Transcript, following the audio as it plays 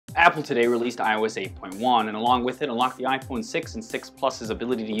Apple today released iOS 8.1, and along with it unlocked the iPhone 6 and 6 Plus's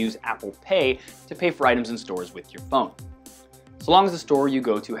ability to use Apple Pay to pay for items in stores with your phone. So long as the store you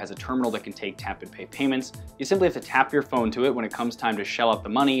go to has a terminal that can take tap and pay payments, you simply have to tap your phone to it when it comes time to shell out the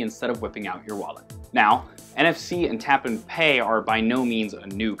money instead of whipping out your wallet. Now, NFC and tap and pay are by no means a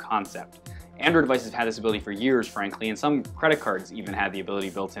new concept. Android devices have had this ability for years, frankly, and some credit cards even had the ability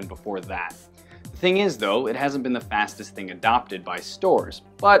built in before that. The thing is, though, it hasn't been the fastest thing adopted by stores.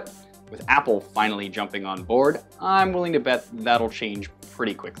 But with Apple finally jumping on board, I'm willing to bet that'll change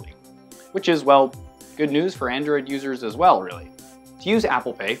pretty quickly. Which is, well, good news for Android users as well, really. To use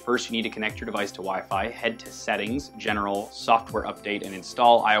Apple Pay, first you need to connect your device to Wi-Fi, head to Settings, General, Software Update, and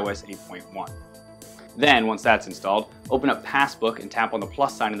install iOS 8.1. Then, once that's installed, open up Passbook and tap on the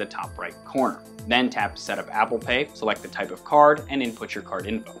plus sign in the top right corner. Then tap Set up Apple Pay, select the type of card, and input your card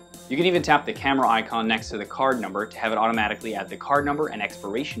info. You can even tap the camera icon next to the card number to have it automatically add the card number and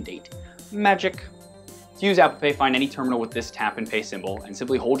expiration date. Magic! To use Apple Pay, find any terminal with this tap and pay symbol and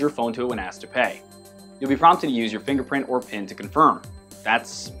simply hold your phone to it when asked to pay. You'll be prompted to use your fingerprint or PIN to confirm.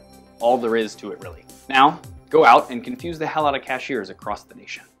 That's all there is to it, really. Now, go out and confuse the hell out of cashiers across the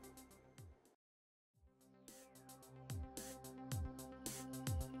nation.